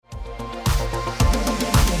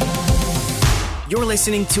You're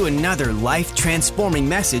listening to another life-transforming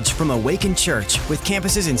message from Awaken Church with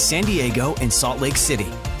campuses in San Diego and Salt Lake City.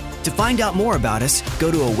 To find out more about us,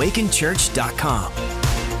 go to awakenchurch.com.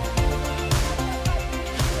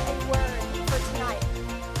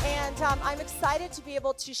 I'm excited to be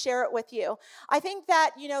able to share it with you. I think that,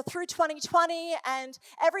 through 2020 and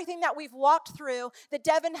everything that we've walked through,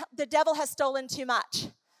 the devil has stolen too much.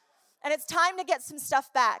 And it's time to get some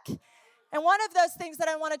stuff back. And one of those things that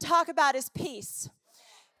I want to talk about is peace.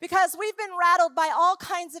 Because we've been rattled by all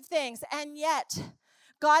kinds of things, and yet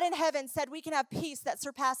God in heaven said we can have peace that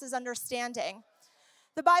surpasses understanding.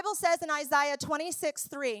 The Bible says in Isaiah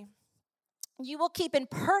 26:3, you will keep in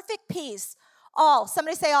perfect peace all,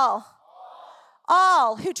 somebody say all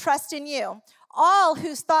who trust in you, all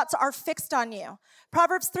whose thoughts are fixed on you.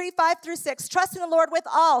 Proverbs 3:5-6, trust in the Lord with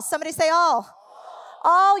all, somebody say all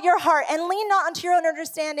your heart, and lean not unto your own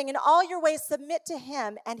understanding. In all your ways submit to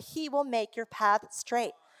him, and he will make your path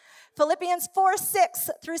straight. Philippians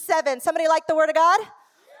 4:6-7, somebody like the word of God?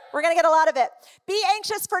 We're going to get a lot of it. Be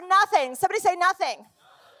anxious for nothing. Somebody say nothing.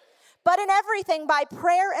 But in everything, by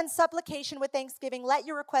prayer and supplication with thanksgiving, let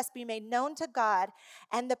your requests be made known to God,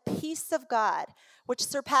 and the peace of God, which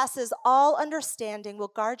surpasses all understanding, will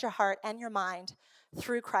guard your heart and your mind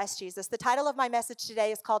through Christ Jesus. The title of my message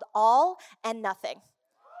today is called All and Nothing.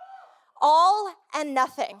 All and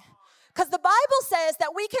nothing. Because the Bible says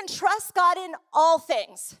that we can trust God in all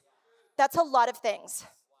things. That's a lot of things.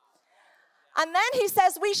 And then he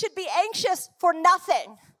says we should be anxious for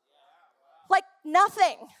nothing. Like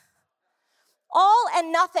nothing. All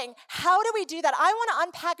and nothing. How do we do that? I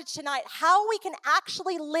want to unpackage tonight how we can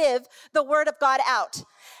actually live the Word of God out.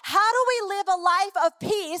 How do we live a life of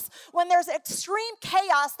peace when there's extreme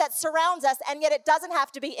chaos that surrounds us and yet it doesn't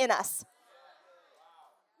have to be in us?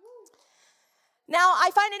 Now,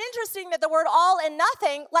 I find it interesting that the word all and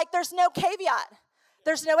nothing, like there's no caveat.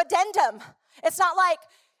 There's no addendum. It's not like,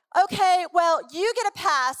 okay, well, you get a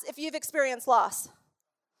pass if you've experienced loss.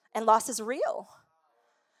 And loss is real.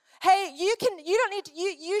 Hey, you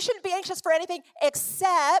shouldn't be anxious for anything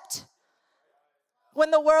except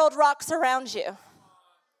when the world rocks around you.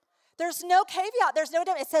 There's no caveat, there's no,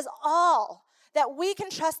 it says all, that we can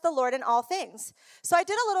trust the Lord in all things. So I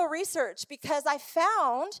did a little research because I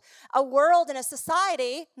found a world and a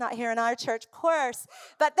society, not here in our church, of course,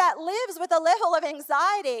 but that lives with a level of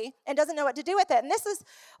anxiety and doesn't know what to do with it. And this is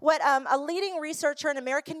what a leading researcher in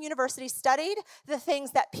American University studied, the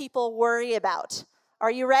things that people worry about. Are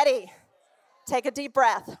you ready? Take a deep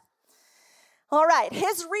breath. All right,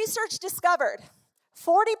 his research discovered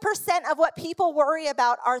 40% of what people worry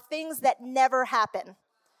about are things that never happen.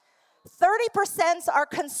 30% are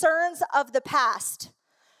concerns of the past.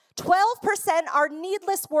 12% are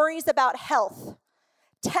needless worries about health.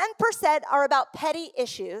 10% are about petty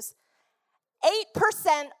issues.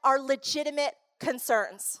 8% are legitimate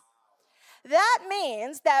concerns. That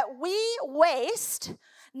means that we waste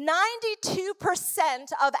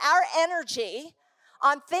 92% of our energy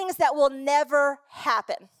on things that will never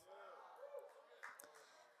happen.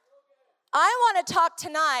 I want to talk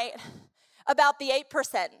tonight about the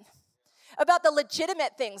 8%, about the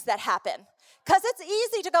legitimate things that happen. Because it's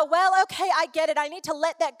easy to go, well, okay, I get it. I need to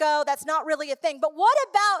let that go. That's not really a thing. But what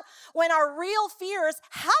about when our real fears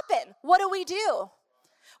happen? What do we do?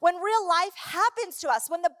 When real life happens to us,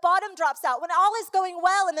 when the bottom drops out, when all is going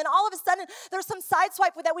well, and then all of a sudden there's some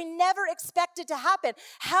sideswipe that we never expected to happen.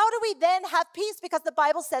 How do we then have peace? Because the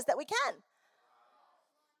Bible says that we can.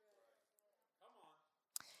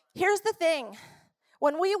 Here's the thing.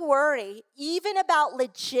 When we worry, even about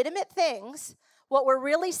legitimate things, what we're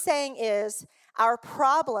really saying is our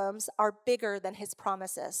problems are bigger than his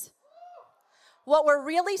promises. What we're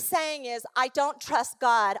really saying is, I don't trust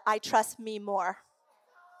God, I trust me more.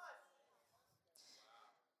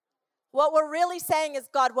 What we're really saying is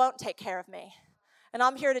God won't take care of me. And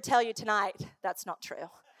I'm here to tell you tonight, that's not true.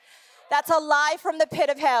 That's a lie from the pit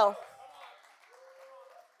of hell.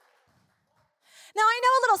 Now, I know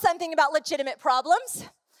a little something about legitimate problems.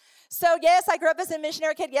 So, yes, I grew up as a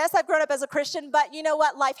missionary kid. Yes, I've grown up as a Christian. But you know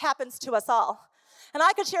what? Life happens to us all. And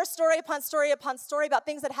I could share story upon story upon story about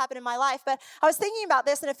things that happened in my life. But I was thinking about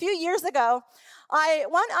this, and a few years ago, I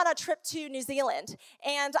went on a trip to New Zealand.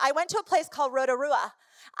 And I went to a place called Rotorua.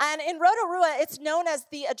 And in Rotorua, it's known as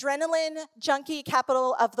the adrenaline junkie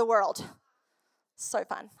capital of the world. So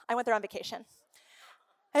fun. I went there on vacation.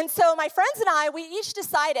 And so my friends and I, we each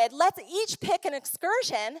decided, let's each pick an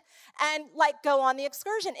excursion and go on the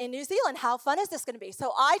excursion in New Zealand. How fun is this going to be?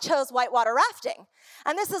 So I chose whitewater rafting.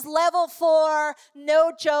 And this is level 4,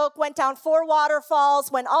 no joke, went down 4 waterfalls,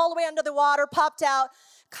 went all the way under the water, popped out,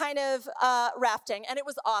 kind of rafting. And it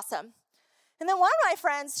was awesome. And then one of my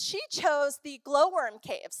friends, she chose the glowworm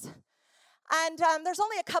caves. And there's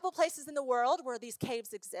only a couple places in the world where these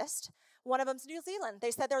caves exist. One of them's New Zealand.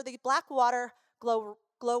 They said they're the black water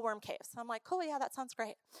glowworm caves. I'm like, cool, yeah, that sounds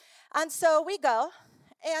great. And so we go,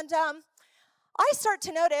 and I start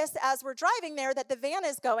to notice as we're driving there that the van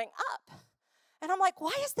is going up. And I'm like,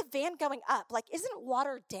 why is the van going up? Like, isn't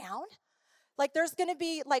water down? Like, there's going to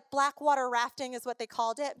be, like, black water rafting is what they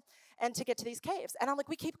called it, and to get to these caves. And I'm like,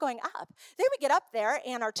 we keep going up. Then we get up there,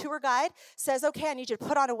 and our tour guide says, okay, I need you to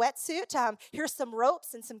put on a wetsuit. Here's some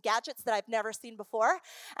ropes and some gadgets that I've never seen before.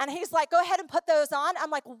 And he's like, go ahead and put those on.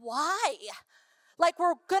 I'm like, why? Like,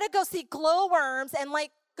 we're going to go see glowworms and,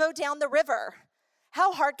 like, go down the river.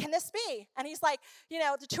 How hard can this be? And he's like, you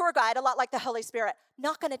know, the tour guide, a lot like the Holy Spirit,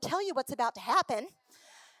 not going to tell you what's about to happen.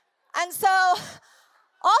 And so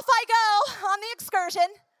off I go on the excursion,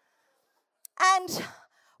 and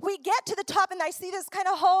we get to the top, and I see this kind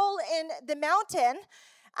of hole in the mountain,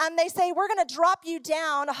 and they say, we're going to drop you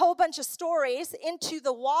down a whole bunch of stories into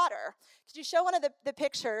the water. Could you show one of the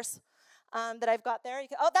pictures that I've got there?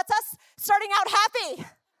 Oh, that's us starting out happy.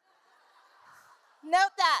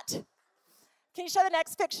 Note that. Can you show the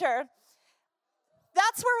next picture?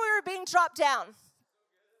 That's where we were being dropped down.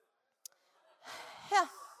 Yeah.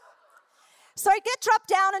 So I get dropped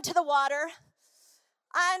down into the water,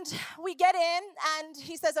 and we get in, and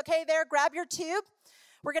he says, okay, there, grab your tube.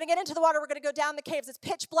 We're going to get into the water. We're going to go down the caves. It's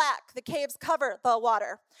pitch black. The caves cover the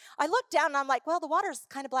water. I look down, and I'm like, well, the water's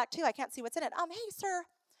kind of black, too. I can't see what's in it. Hey, sir,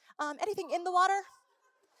 anything in the water?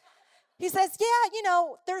 He says, yeah, you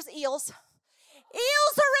know, there's eels.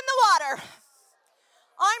 Eels are in the water.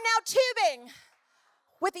 I'm now tubing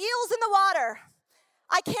with eels in the water.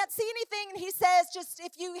 I can't see anything. And he says, just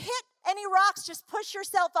if you hit any rocks, just push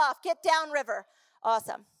yourself off. Get downriver.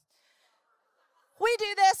 Awesome. We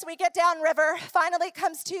do this. We get downriver. Finally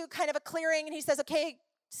comes to kind of a clearing. And he says, okay,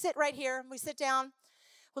 sit right here. We sit down.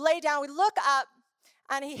 We lay down. We look up.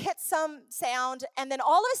 And he hits some sound. And then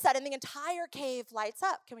all of a sudden, the entire cave lights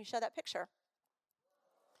up. Can we show that picture?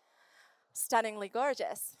 Stunningly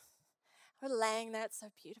gorgeous. We're laying there. It's so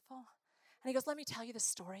beautiful. And he goes, let me tell you the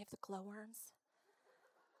story of the glowworms.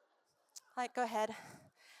 Like, go ahead.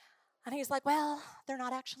 And he's like, well, they're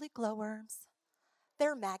not actually glowworms.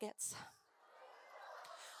 They're maggots.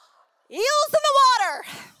 Eels in the water.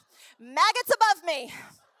 Maggots above me.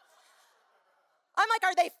 I'm like,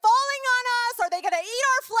 are they falling on us? Are they going to eat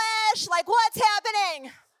our flesh? Like, what's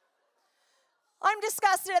happening? I'm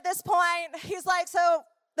disgusted at this point. He's like, so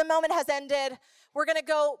the moment has ended. We're going to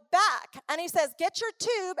go back. And he says, get your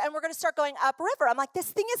tube, and we're going to start going upriver. I'm like,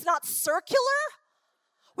 this thing is not circular?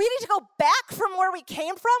 We need to go back from where we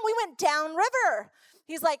came from? We went downriver.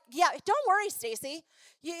 He's like, yeah, don't worry, Stacy.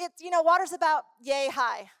 Water's about yay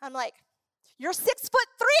high. I'm like, you're 6'3",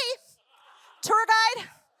 tour guide.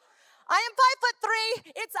 I am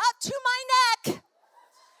 5'3". It's up to my neck.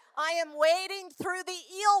 I am wading through the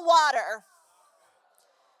eel water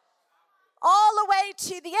all the way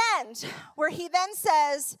to the end, where he then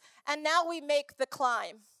says, and now we make the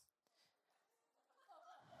climb.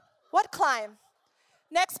 What climb?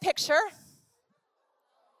 Next picture.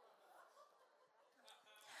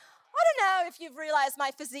 I don't know if you've realized my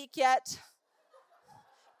physique yet.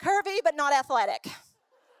 Curvy, but not athletic.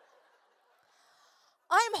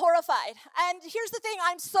 I am horrified. And here's the thing,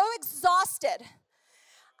 I'm so exhausted.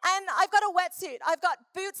 And I've got a wetsuit. I've got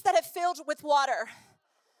boots that have filled with water.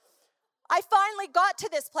 I finally got to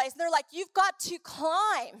this place, and they're like, you've got to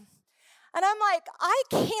climb. And I'm like, I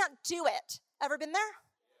can't do it. Ever been there?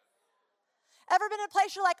 Ever been in a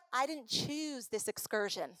place you're like, I didn't choose this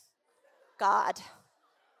excursion? God.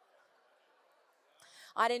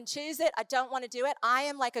 I didn't choose it. I don't want to do it. I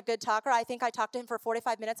am like a good talker. I think I talked to him for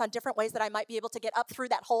 45 minutes on different ways that I might be able to get up through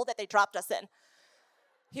that hole that they dropped us in.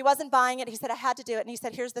 He wasn't buying it. He said, I had to do it. And he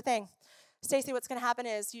said, here's the thing. Stacy, what's going to happen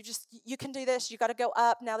is you can do this. You got to go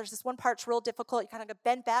up. Now there's this one part's real difficult. You kind of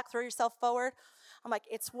bend back, throw yourself forward. I'm like,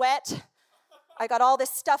 it's wet. I got all this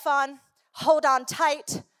stuff on. Hold on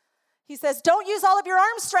tight. He says, don't use all of your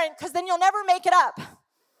arm strength because then you'll never make it up.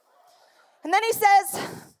 And then he says,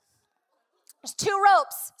 there's 2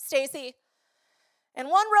 ropes, Stacy. And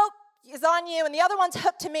one rope is on you and the other one's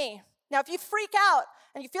hooked to me. Now, if you freak out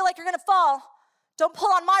and you feel like you're going to fall, don't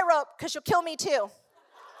pull on my rope because you'll kill me too.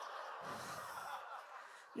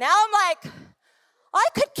 Now I'm like, I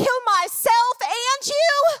could kill myself and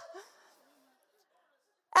you.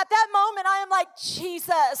 At that moment, I am like,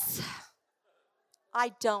 Jesus,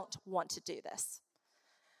 I don't want to do this.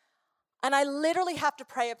 And I literally have to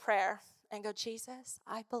pray a prayer and go, Jesus,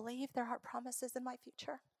 I believe there are promises in my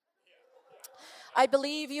future. I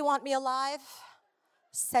believe you want me alive.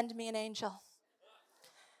 Send me an angel.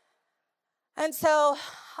 And so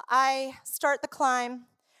I start the climb.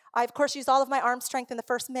 I, of course, use all of my arm strength in the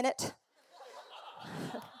first minute.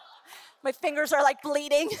 My fingers are like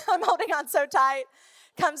bleeding. I'm holding on so tight.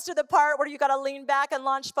 Comes to the part where you got to lean back and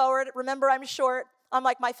launch forward. Remember, I'm short. I'm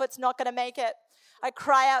like, my foot's not going to make it. I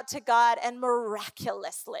cry out to God, and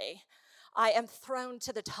miraculously, I am thrown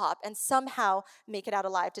to the top and somehow make it out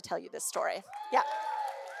alive to tell you this story. Yeah.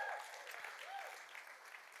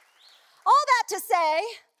 All that to say,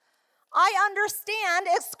 I understand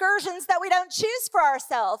excursions that we don't choose for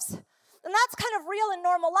ourselves. And that's kind of real in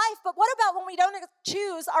normal life, but what about when we don't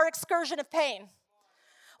choose our excursion of pain?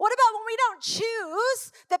 What about when we don't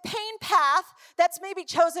choose the pain path that's maybe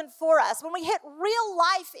chosen for us? When we hit real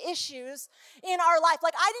life issues in our life,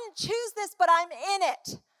 like I didn't choose this, but I'm in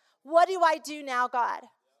it. What do I do now, God?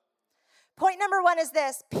 Point number 1 is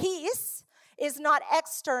this: peace is not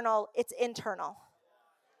external, it's internal.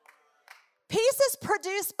 Peace is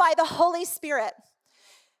produced by the Holy Spirit.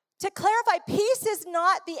 To clarify, peace is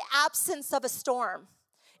not the absence of a storm.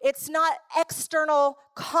 It's not external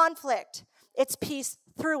conflict. It's peace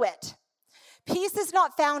through it. Peace is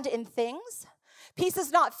not found in things. Peace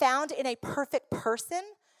is not found in a perfect person.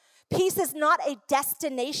 Peace is not a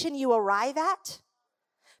destination you arrive at.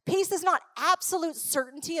 Peace is not absolute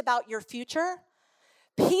certainty about your future.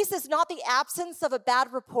 Peace is not the absence of a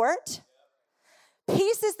bad report.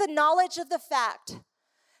 Peace is the knowledge of the fact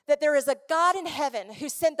that there is a God in heaven who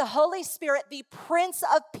sent the Holy Spirit. The Prince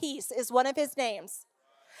of Peace is one of his names.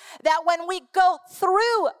 That when we go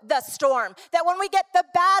through the storm, that when we get the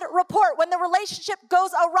bad report, when the relationship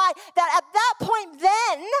goes awry, that at that point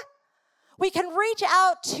then we can reach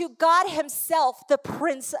out to God himself, the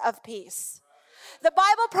Prince of Peace. The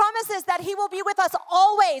Bible promises that he will be with us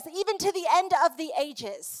always, even to the end of the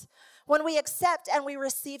ages, when we accept and we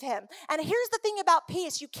receive him. And here's the thing about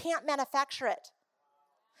peace: you can't manufacture it.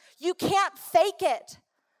 You can't fake it,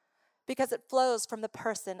 because it flows from the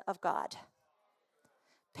person of God.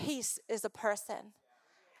 Peace is a person.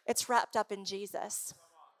 It's wrapped up in Jesus.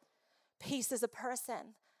 Peace is a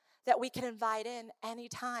person that we can invite in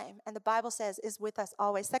anytime, and the Bible says is with us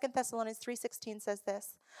always. 2 Thessalonians 3:16 says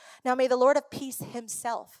this: now may the Lord of peace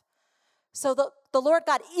himself. So the Lord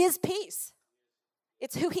God is peace.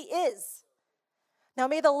 It's who he is. Now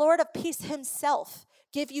may the Lord of peace himself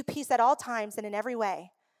give you peace at all times and in every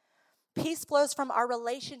way. Peace flows from our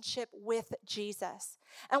relationship with Jesus.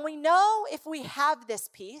 And we know if we have this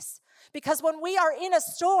peace because when we are in a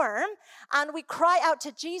storm and we cry out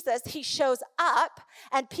to Jesus, he shows up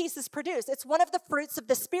and peace is produced. It's one of the fruits of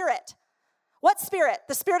the Spirit. What Spirit?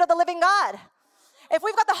 The Spirit of the living God. If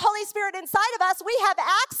we've got the Holy Spirit inside of us, we have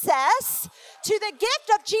access to the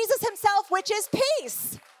gift of Jesus himself, which is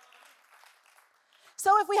peace.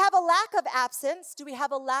 So if we have a lack of absence, do we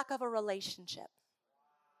have a lack of a relationship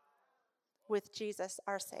with Jesus,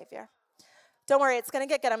 our Savior? Don't worry, it's going to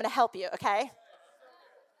get good. I'm going to help you, okay?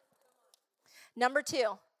 Number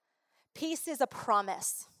 2, peace is a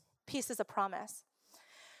promise. Peace is a promise.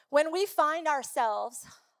 When we find ourselves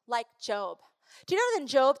like Job, do you know that in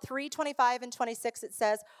Job 3:25 and 26 it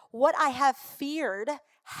says, what I have feared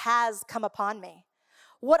has come upon me.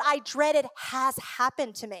 What I dreaded has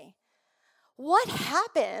happened to me. What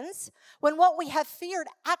happens when what we have feared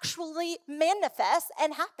actually manifests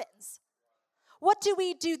and happens? What do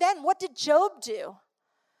we do then? What did Job do?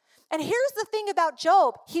 And here's the thing about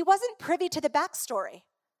Job. He wasn't privy to the backstory.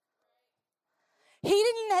 He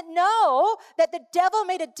didn't know that the devil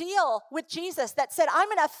made a deal with Jesus that said, I'm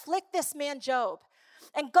going to afflict this man Job.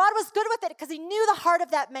 And God was good with it because he knew the heart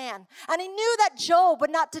of that man. And he knew that Job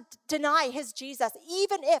would not deny his Jesus,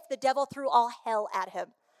 even if the devil threw all hell at him.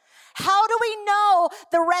 How do we know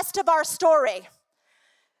the rest of our story?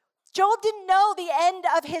 Job didn't know the end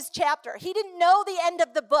of his chapter. He didn't know the end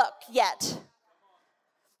of the book yet.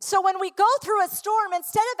 So when we go through a storm,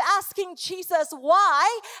 instead of asking Jesus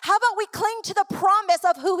why, how about we cling to the promise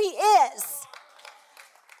of who he is?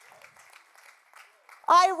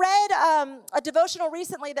 I read a devotional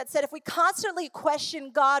recently that said if we constantly question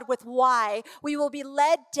God with why, we will be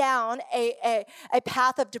led down a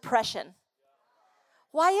path of depression.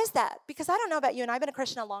 Why is that? Because I don't know about you, and I've been a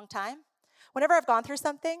Christian a long time. Whenever I've gone through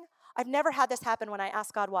something, I've never had this happen when I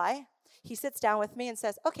ask God why. He sits down with me and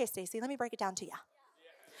says, okay, Stacy, let me break it down to you.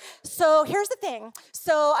 So here's the thing.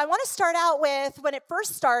 So I want to start out with when it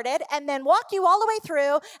first started and then walk you all the way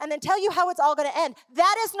through and then tell you how it's all going to end.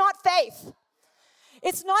 That is not faith.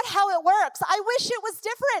 It's not how it works. I wish it was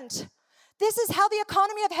different. This is how the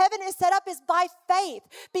economy of heaven is set up, is by faith,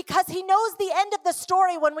 because he knows the end of the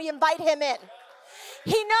story when we invite him in.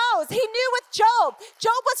 He knows. He knew with Job.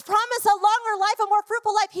 Job was promised a longer life, a more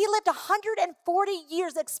fruitful life. He lived 140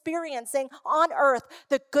 years experiencing on earth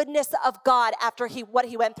the goodness of God after what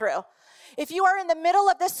he went through. If you are in the middle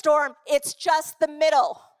of this storm, it's just the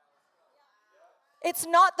middle. It's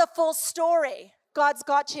not the full story. God's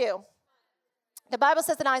got you. The Bible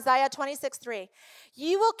says in Isaiah 26:3,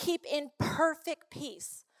 you will keep in perfect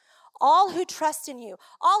peace all who trust in you,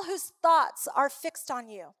 all whose thoughts are fixed on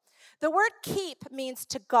you. The word keep means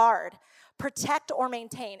to guard, protect, or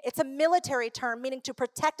maintain. It's a military term meaning to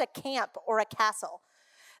protect a camp or a castle.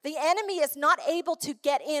 The enemy is not able to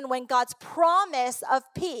get in when God's promise of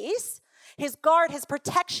peace, his guard, his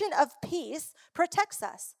protection of peace protects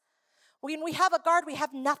us. When we have a guard, we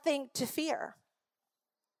have nothing to fear.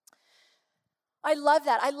 I love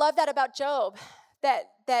that. I love that about Job,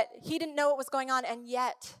 that he didn't know what was going on, and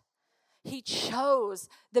yet he chose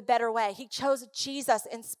the better way. He chose Jesus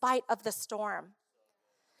in spite of the storm.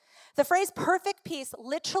 The phrase perfect peace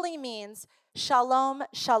literally means shalom,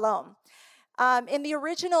 shalom. In the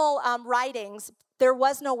original writings, there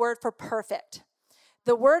was no word for perfect.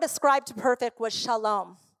 The word ascribed to perfect was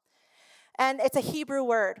shalom. And it's a Hebrew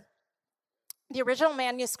word. The original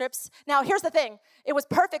manuscripts, now here's the thing, it was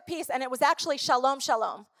perfect peace and it was actually shalom,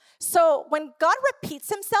 shalom. So when God repeats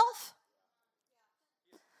himself,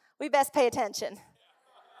 we best pay attention.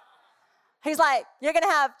 He's like, you're going to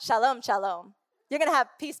have shalom, shalom. You're going to have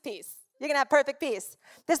peace, peace. You're going to have perfect peace.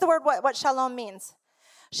 This is the word what shalom means.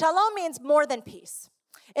 Shalom means more than peace.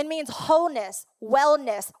 It means wholeness,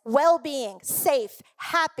 wellness, well-being, safe,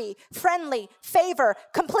 happy, friendly, favor,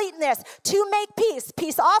 completeness, to make peace,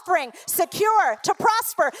 peace offering, secure, to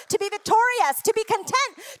prosper, to be victorious, to be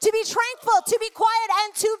content, to be tranquil, to be quiet,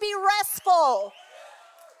 and to be restful.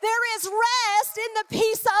 There is rest in the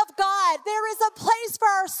peace of God. There is a place for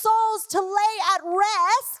our souls to lay at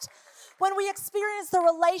rest when we experience the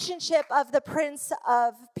relationship of the Prince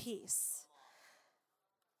of Peace.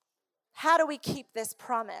 How do we keep this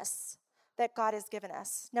promise that God has given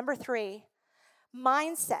us? Number 3,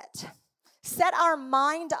 mindset. Set our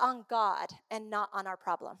mind on God and not on our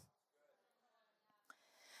problem.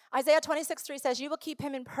 Isaiah 26:3 says, you will keep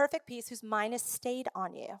him in perfect peace whose mind is stayed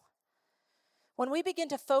on you. When we begin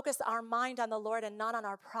to focus our mind on the Lord and not on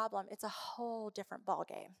our problem, it's a whole different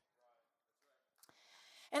ballgame.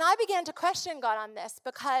 And I began to question God on this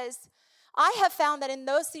because I have found that in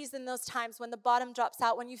those seasons, those times when the bottom drops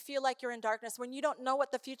out, when you feel like you're in darkness, when you don't know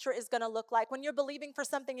what the future is going to look like, when you're believing for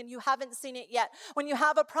something and you haven't seen it yet, when you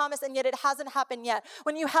have a promise and yet it hasn't happened yet,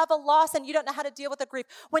 when you have a loss and you don't know how to deal with the grief,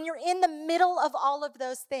 when you're in the middle of all of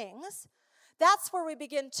those things, that's where we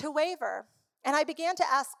begin to waver. And I began to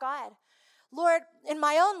ask God, Lord, in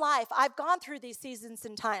my own life, I've gone through these seasons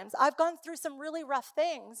and times. I've gone through some really rough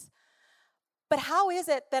things. But how is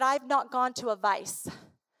it that I've not gone to a vice?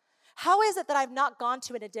 How is it that I've not gone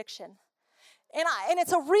to an addiction? And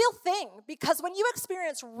it's a real thing, because when you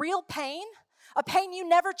experience real pain, a pain you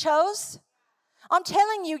never chose, I'm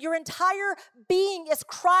telling you, your entire being is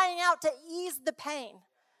crying out to ease the pain.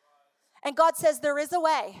 And God says there is a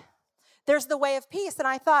way. There's the way of peace. And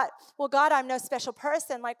I thought, well, God, I'm no special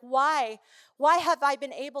person. Like, why have I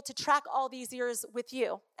been able to track all these years with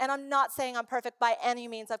you? And I'm not saying I'm perfect by any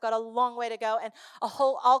means. I've got a long way to go and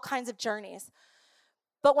all kinds of journeys.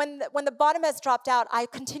 But when the bottom has dropped out, I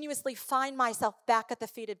continuously find myself back at the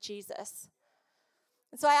feet of Jesus.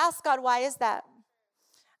 And so I asked God, why is that?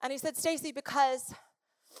 And he said, Stacy, because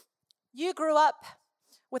you grew up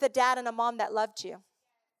with a dad and a mom that loved you.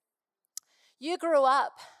 You grew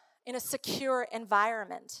up in a secure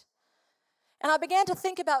environment. And I began to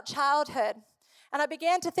think about childhood, and I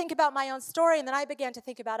began to think about my own story, and then I began to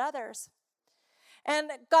think about others.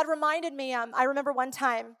 And God reminded me, I remember one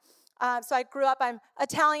time, so I grew up, I'm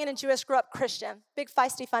Italian and Jewish, grew up Christian, big,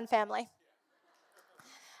 feisty, fun family.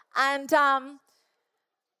 And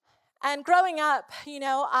growing up,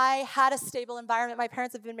 I had a stable environment. My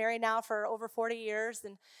parents have been married now for over 40 years,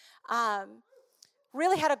 and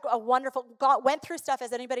really had a wonderful, went through stuff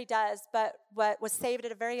as anybody does, but was saved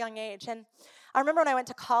at a very young age. And I remember when I went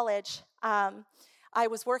to college, I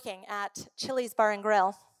was working at Chili's Bar and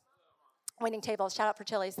Grill, waiting tables, shout out for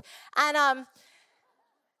Chili's.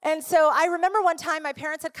 And so I remember one time my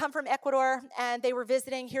parents had come from Ecuador, and they were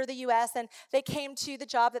visiting here in the U.S., and they came to the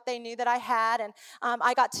job that they knew that I had, and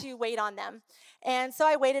I got to wait on them. And so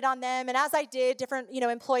I waited on them, and as I did, different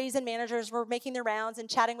employees and managers were making their rounds and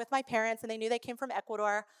chatting with my parents, and they knew they came from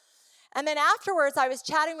Ecuador. And then afterwards, I was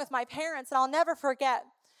chatting with my parents, and I'll never forget,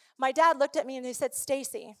 my dad looked at me and he said,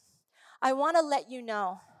 Stacy, I want to let you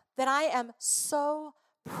know that I am so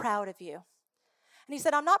proud of you. And he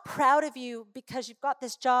said, I'm not proud of you because you've got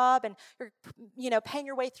this job and you're, paying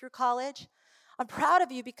your way through college. I'm proud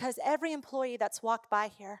of you because every employee that's walked by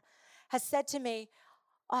here has said to me,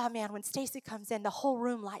 oh man, when Stacy comes in, the whole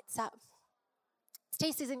room lights up.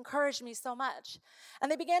 Stacy's encouraged me so much. And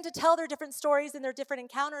they began to tell their different stories and their different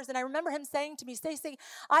encounters. And I remember him saying to me, Stacy,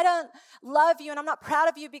 I don't love you and I'm not proud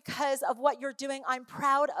of you because of what you're doing. I'm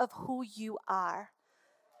proud of who you are.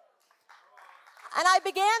 And I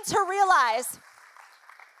began to realize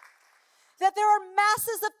that there are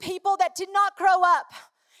masses of people that did not grow up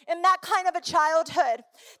in that kind of a childhood,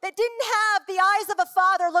 that didn't have the eyes of a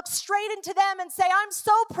father look straight into them and say, I'm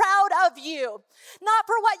so proud of you. Not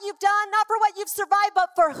for what you've done, not for what you've survived, but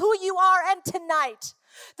for who you are. And tonight,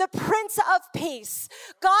 the Prince of Peace,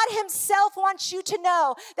 God himself wants you to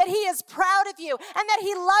know that he is proud of you and that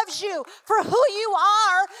he loves you for who you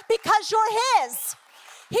are because you're his.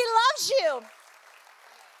 He loves you.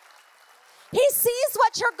 He sees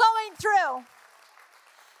what you're going through.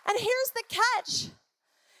 And here's the catch.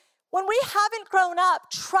 When we haven't grown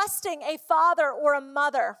up trusting a father or a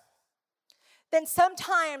mother, then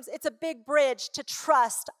sometimes it's a big bridge to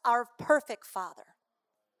trust our perfect Father.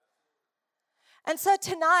 And so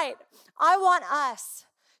tonight, I want us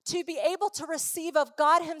to be able to receive of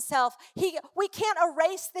God himself. We can't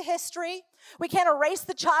erase the history. We can't erase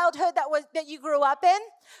the childhood that you grew up in.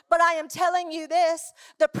 But I am telling you this,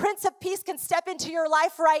 the Prince of Peace can step into your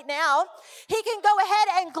life right now. He can go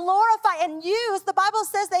ahead and glorify and use. The Bible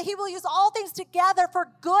says that he will use all things together for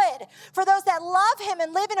good, for those that love him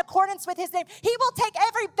and live in accordance with his name. He will take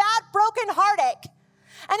every bad, broken heartache,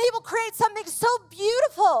 and he will create something so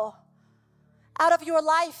beautiful out of your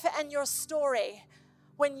life and your story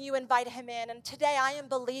when you invite him in. And today I am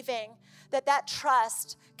believing that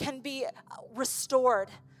trust can be restored,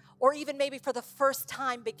 or even maybe for the first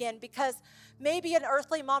time begin, because maybe an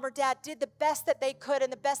earthly mom or dad did the best that they could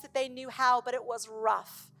and the best that they knew how, but it was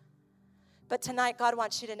rough. But tonight God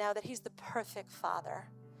wants you to know that he's the perfect Father.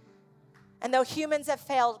 And though humans have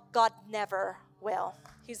failed, God never will.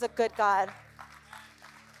 He's a good God.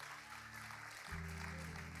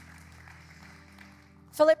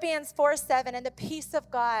 Philippians 4:7, and the peace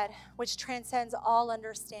of God, which transcends all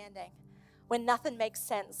understanding. When nothing makes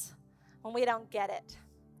sense, when we don't get it,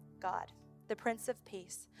 God, the Prince of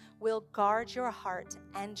Peace, will guard your heart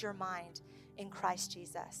and your mind in Christ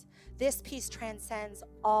Jesus. This peace transcends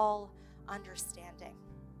all understanding.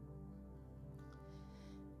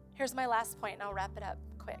 Here's my last point, and I'll wrap it up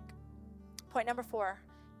quick. Point number 4,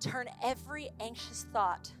 turn every anxious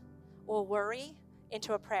thought or worry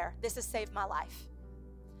into a prayer. This has saved my life.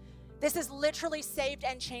 This has literally saved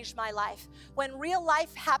and changed my life. When real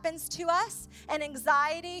life happens to us, an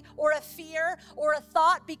anxiety or a fear or a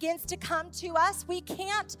thought begins to come to us, we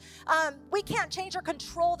can't change or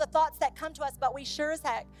control the thoughts that come to us, but we sure as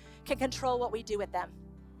heck can control what we do with them.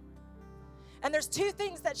 And there's 2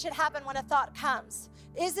 things that should happen when a thought comes.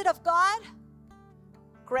 Is it of God?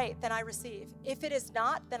 Great, then I receive. If it is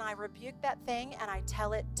not, then I rebuke that thing and I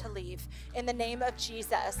tell it to leave in the name of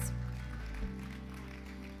Jesus.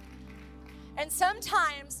 And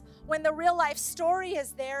sometimes when the real life story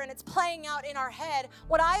is there and it's playing out in our head,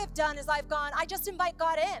 what I have done is I just invite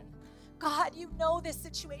God in. God, you know this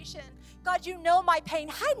situation. God, you know my pain.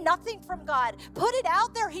 Hide nothing from God. Put it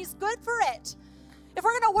out there. He's good for it. If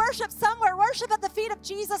we're going to worship somewhere, worship at the feet of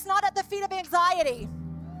Jesus, not at the feet of anxiety.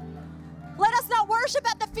 Let us not worship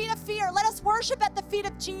at the feet of fear. Let us worship at the feet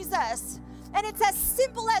of Jesus. And it's as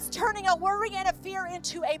simple as turning a worry and a fear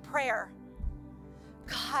into a prayer.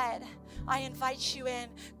 God, I invite you in.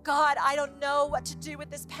 God, I don't know what to do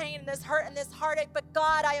with this pain and this hurt and this heartache, but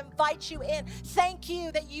God, I invite you in. Thank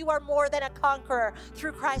you that you are more than a conqueror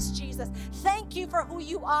through Christ Jesus. Thank you for who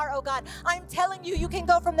you are, oh God. I'm telling you, you can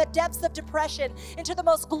go from the depths of depression into the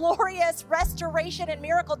most glorious restoration and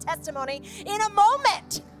miracle testimony in a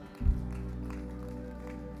moment.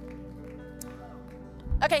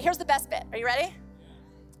 Okay, here's the best bit. Are you ready?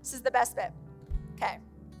 This is the best bit. Okay.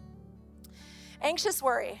 Anxious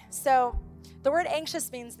worry. So the word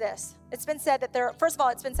anxious means this. It's been said that there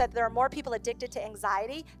are more people addicted to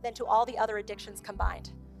anxiety than to all the other addictions combined.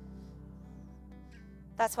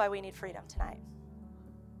 That's why we need freedom tonight.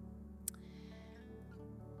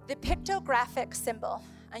 The pictographic symbol,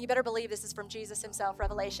 and you better believe this is from Jesus himself,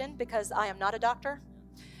 Revelation, because I am not a doctor,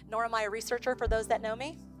 nor am I a researcher for those that know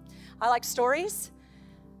me. I like stories,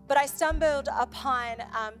 but I stumbled upon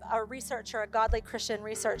a researcher, a godly Christian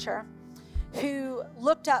researcher, who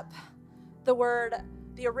looked up the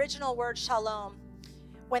original word shalom.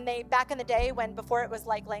 Back in the day, before it was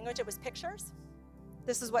like language, it was pictures.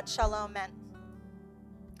 This is what shalom meant.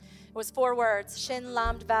 It was 4 words, Shin,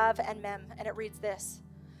 Lam, Vav, and Mem, and it reads this: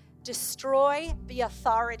 destroy the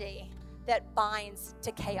authority that binds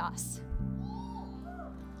to chaos.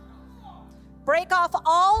 Break off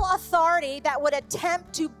all authority that would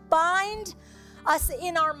attempt to bind us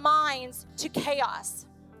in our minds to chaos.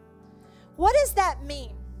 What does that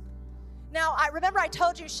mean? Now, I remember I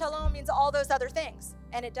told you shalom means all those other things,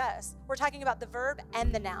 and it does. We're talking about the verb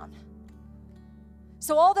and the noun.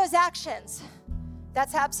 So all those actions,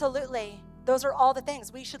 that's absolutely, those are all the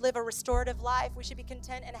things. We should live a restorative life. We should be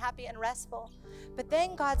content and happy and restful. But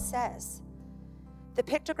then God says, the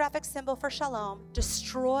pictographic symbol for shalom,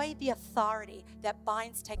 destroy the authority that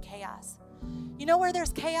binds to chaos. You know where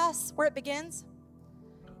there's chaos, where it begins?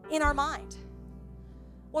 In our mind.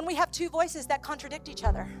 When we have 2 voices that contradict each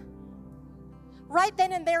other. Right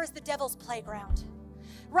then and there is the devil's playground.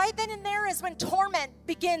 Right then and there is when torment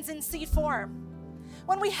begins in seed form.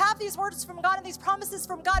 When we have these words from God and these promises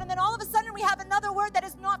from God, and then all of a sudden we have another word that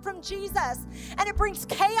is not from Jesus, and it brings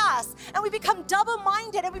chaos, and we become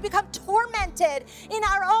double-minded, and we become tormented in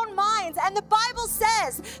our own minds. And the Bible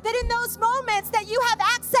says that in those moments that you have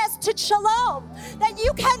access to shalom, that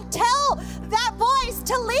you can tell that voice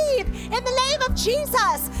to leave in the name of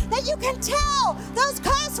Jesus, that you can tell those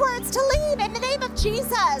curse words to leave in the name of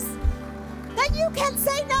Jesus, that you can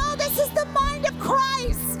say, no, this is the mind of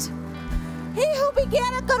Christ. He who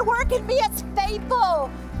began a good work in me is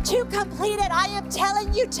faithful to complete it. I am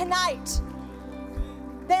telling you tonight,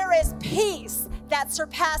 there is peace that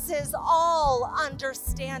surpasses all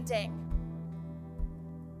understanding.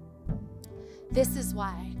 This is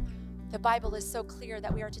why the Bible is so clear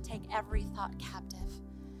that we are to take every thought captive,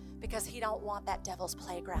 because he don't want that devil's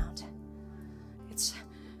playground.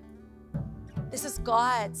 This is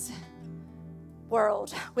God's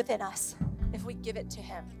world within us if we give it to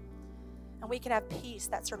him. And we can have peace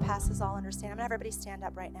that surpasses all understanding. I'm going to have everybody stand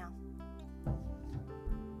up right now.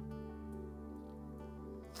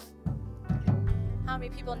 How many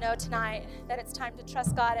people know tonight that it's time to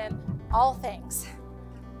trust God in all things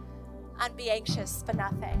and be anxious for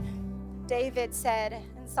nothing? David said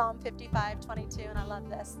in Psalm 55:22, and I love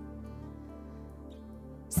this.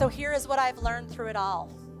 So here is what I've learned through it all.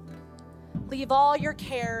 Leave all your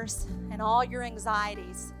cares and all your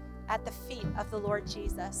anxieties at the feet of the Lord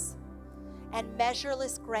Jesus, and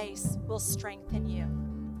measureless grace will strengthen you.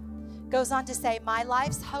 Goes on to say, my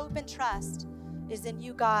life's hope and trust is in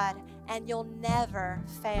you, God, and you'll never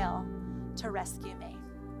fail to rescue me.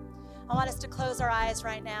 I want us to close our eyes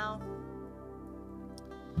right now.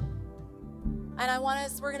 And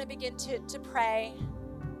we're going to begin to pray.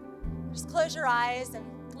 Just close your eyes and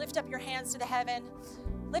lift up your hands to the heaven.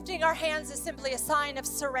 Lifting our hands is simply a sign of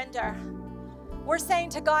surrender. We're saying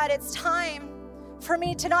to God, it's time for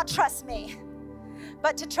me to not trust me,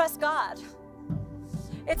 but to trust God.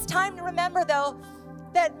 It's time to remember, though,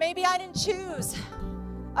 that maybe I didn't choose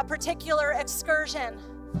a particular excursion,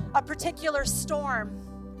 a particular storm,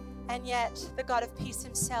 and yet the God of peace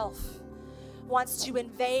himself wants to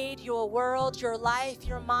invade your world, your life,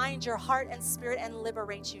 your mind, your heart and spirit, and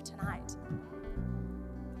liberate you tonight.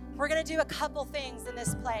 We're going to do a couple things in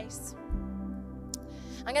this place.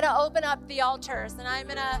 I'm going to open up the altars, and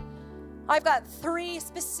I've got 3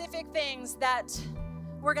 specific things that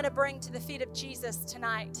we're going to bring to the feet of Jesus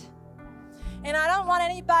tonight. And I don't want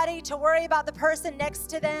anybody to worry about the person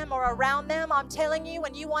next to them or around them. I'm telling you,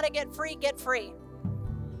 when you want to get free, get free.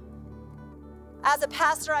 As a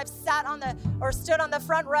pastor, I've stood on the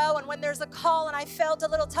front row, and when there's a call and I felt a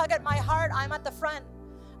little tug at my heart, I'm at the front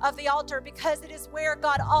of the altar, because it is where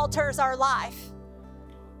God alters our life.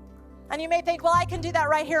 And you may think, well, I can do that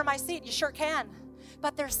right here in my seat. You sure can.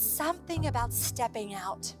 But there's something about stepping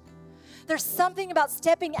out. There's something about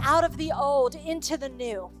stepping out of the old into the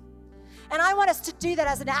new. And I want us to do that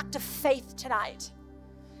as an act of faith tonight.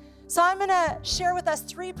 So I'm going to share with us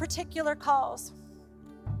 3 particular calls.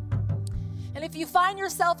 And if you find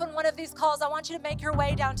yourself in one of these calls, I want you to make your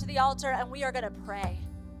way down to the altar, and we are going to pray.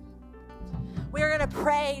 We are going to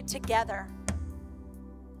pray together.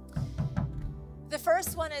 The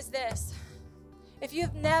first one is this. If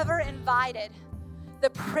you've never invited the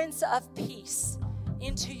Prince of Peace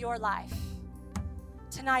into your life,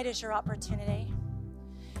 tonight is your opportunity.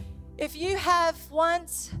 If you have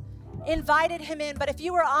once invited him in, but if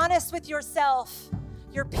you were honest with yourself,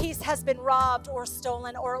 your peace has been robbed or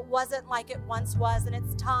stolen, or it wasn't like it once was, and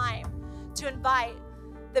it's time to invite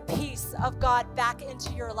the peace of God back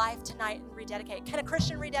into your life tonight and rededicate. Can a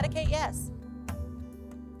Christian rededicate? Yes.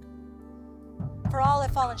 For all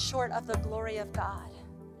have fallen short of the glory of God.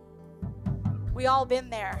 We all been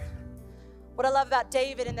there. What I love about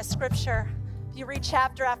David in the scripture, If you read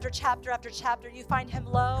chapter after chapter after chapter, you find him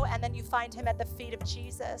low, and then you find him at the feet of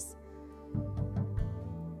Jesus.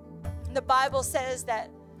 And the Bible says that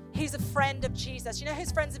he's a friend of Jesus. You know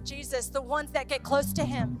who's friends of Jesus? The ones that get close to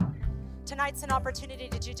him. Tonight's an opportunity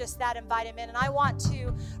to do just that, invite him in. And I want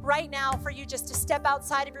to, right now, for you just to step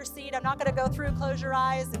outside of your seat. I'm not going to go through, close your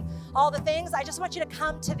eyes and all the things. I just want you to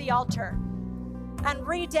come to the altar and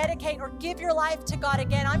rededicate or give your life to God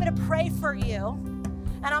again. I'm going to pray for you.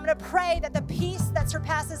 And I'm going to pray that the peace that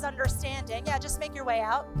surpasses understanding, just make your way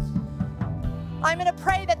out. I'm going to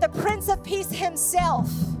pray that the Prince of Peace himself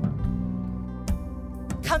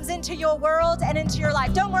comes into your world and into your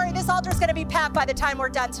life. Don't worry, this altar is going to be packed by the time we're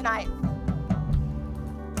done tonight.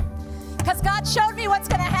 Because God showed me what's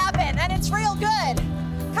going to happen, and it's real good.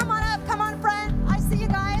 Come on up, come on, friend. I see you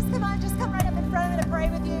guys. Come on, just come right up in front. I'm going to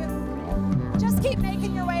pray with you. Just keep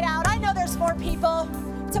making your way out. I know there's more people.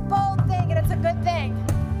 It's a bold thing, and it's a good thing.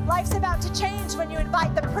 Life's about to change when you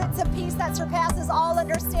invite the Prince of Peace that surpasses all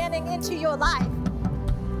understanding into your life.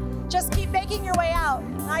 Just keep making your way out.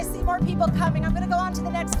 I see more people coming. I'm going to go on to the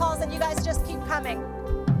next calls, and you guys just keep coming.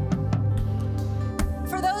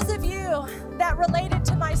 For those of you that related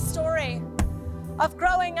to my story of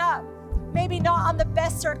growing up, maybe not on the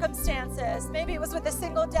best circumstances, maybe it was with a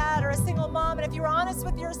single dad or a single mom, and if you were honest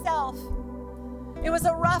with yourself, it was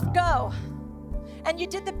a rough go, and you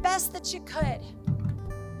did the best that you could.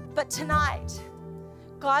 But tonight,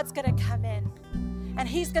 God's going to come in, and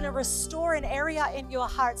he's going to restore an area in your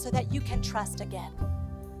heart so that you can trust again,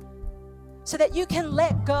 so that you can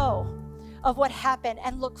let go of what happened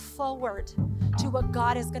and look forward to what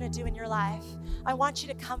God is going to do in your life. I want you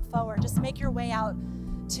to come forward. Just make your way out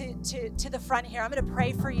to the front here. I'm going to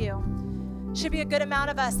pray for you. Should be a good amount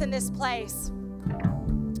of us in this place.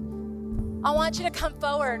 I want you to come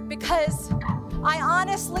forward because I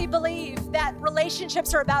honestly believe that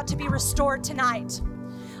relationships are about to be restored tonight.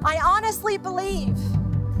 I honestly believe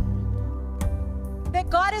that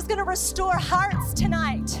God is going to restore hearts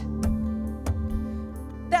tonight.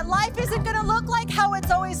 That life isn't going to look like how it's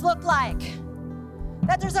always looked like.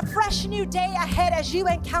 That there's a fresh new day ahead as you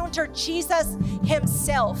encounter Jesus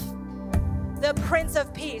himself, the Prince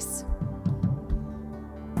of Peace.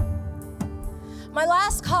 My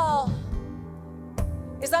last call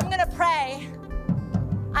is I'm going to pray,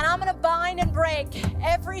 and I'm going to bind and break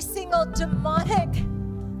every single demonic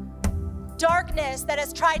darkness that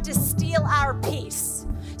has tried to steal our peace.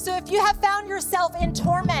 So if you have found yourself in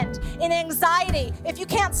torment, in anxiety, if you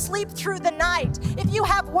can't sleep through the night, if you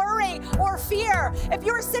have worry or fear, if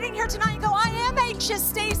you're sitting here tonight and go, I am anxious,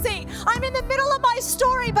 Stacy. I'm in the middle of my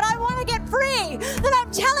story, but I want to get free. Then I'm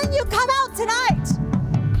telling you, come out tonight.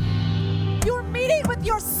 You're meeting with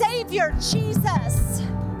your Savior, Jesus.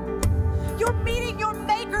 You're meeting your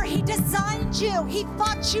Maker. He designed you. He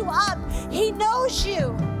thought you up. He knows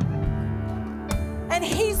you. And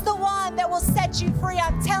he's the one that will set you free.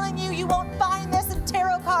 I'm telling you, you won't find this in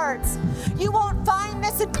tarot cards. You won't find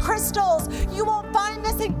this in crystals. You won't find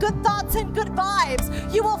this in good thoughts and good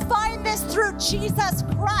vibes. You will find this through Jesus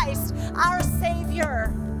Christ, our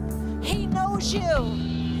Savior. He knows you.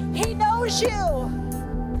 He knows you.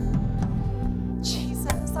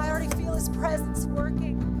 Jesus, I already feel his presence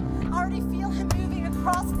working. I already feel him moving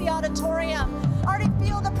across the auditorium. I already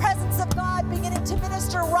feel the presence of God beginning to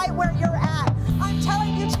minister right where you're at. I'm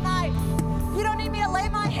telling you tonight, you don't need me to lay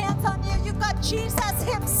my hands on you. You've got Jesus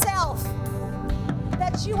himself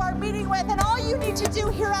that you are meeting with. And all you need to do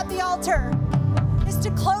here at the altar is to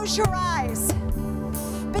close your eyes.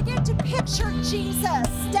 Begin to picture Jesus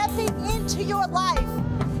stepping into your life,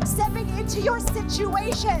 stepping into your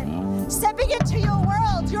situation, stepping into your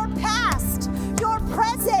world, your past, your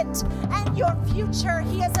present, and your future.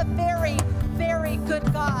 He is a very, very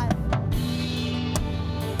good God.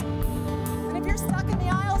 And if you're stuck in the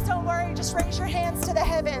aisles, don't worry. Just raise your hands to the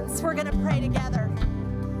heavens. We're going to pray together.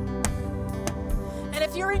 And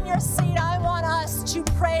if you're in your seat, I want us to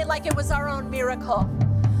pray like it was our own miracle.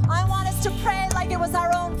 I want us to pray like it was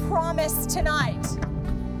our own promise tonight.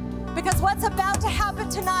 Because what's about to happen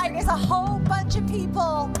tonight is a whole bunch of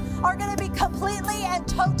people are going to be completely and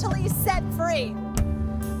totally set free.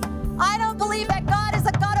 I don't believe that God is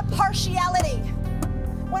a God of partiality.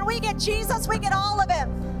 When we get Jesus, we get all of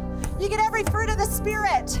him. You get every fruit of the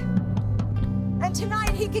Spirit. And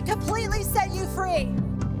tonight, he can completely set you free.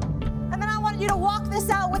 And then I want you to walk this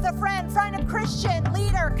out with a friend. Find a Christian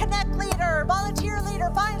leader, connect leader, volunteer leader.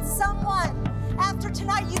 Find someone after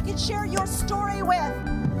tonight you can share your story with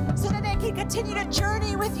so that they can continue to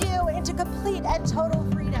journey with you into complete and total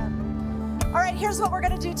freedom. All right, here's what we're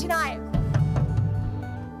going to do tonight.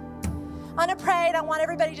 I'm going to pray, and I want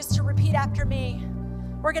everybody just to repeat after me.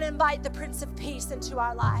 we're going to invite the Prince of Peace into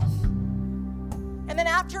our life. And then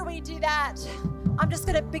after we do that, I'm just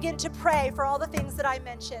going to begin to pray for all the things that I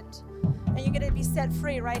mentioned. And you're going to be set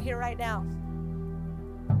free right here, right now.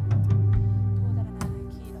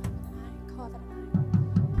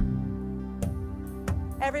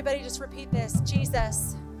 Everybody just repeat this.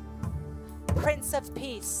 Jesus, Prince of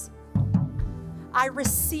Peace, I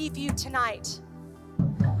receive you tonight.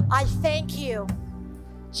 I thank you,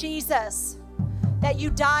 Jesus, that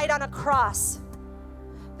you died on a cross,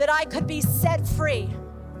 that I could be set free,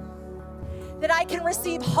 that I can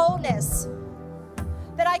receive wholeness,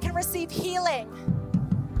 that I can receive healing,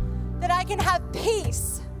 that I can have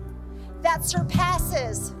peace that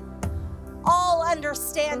surpasses all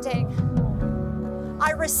understanding.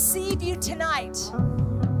 I receive you tonight,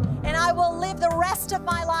 and I will live the rest of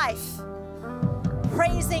my life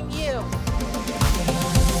praising you.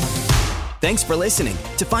 Thanks for listening.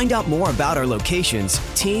 To find out more about our locations,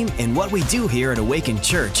 team, and what we do here at Awaken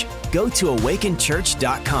Church, go to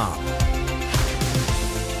awakenchurch.com.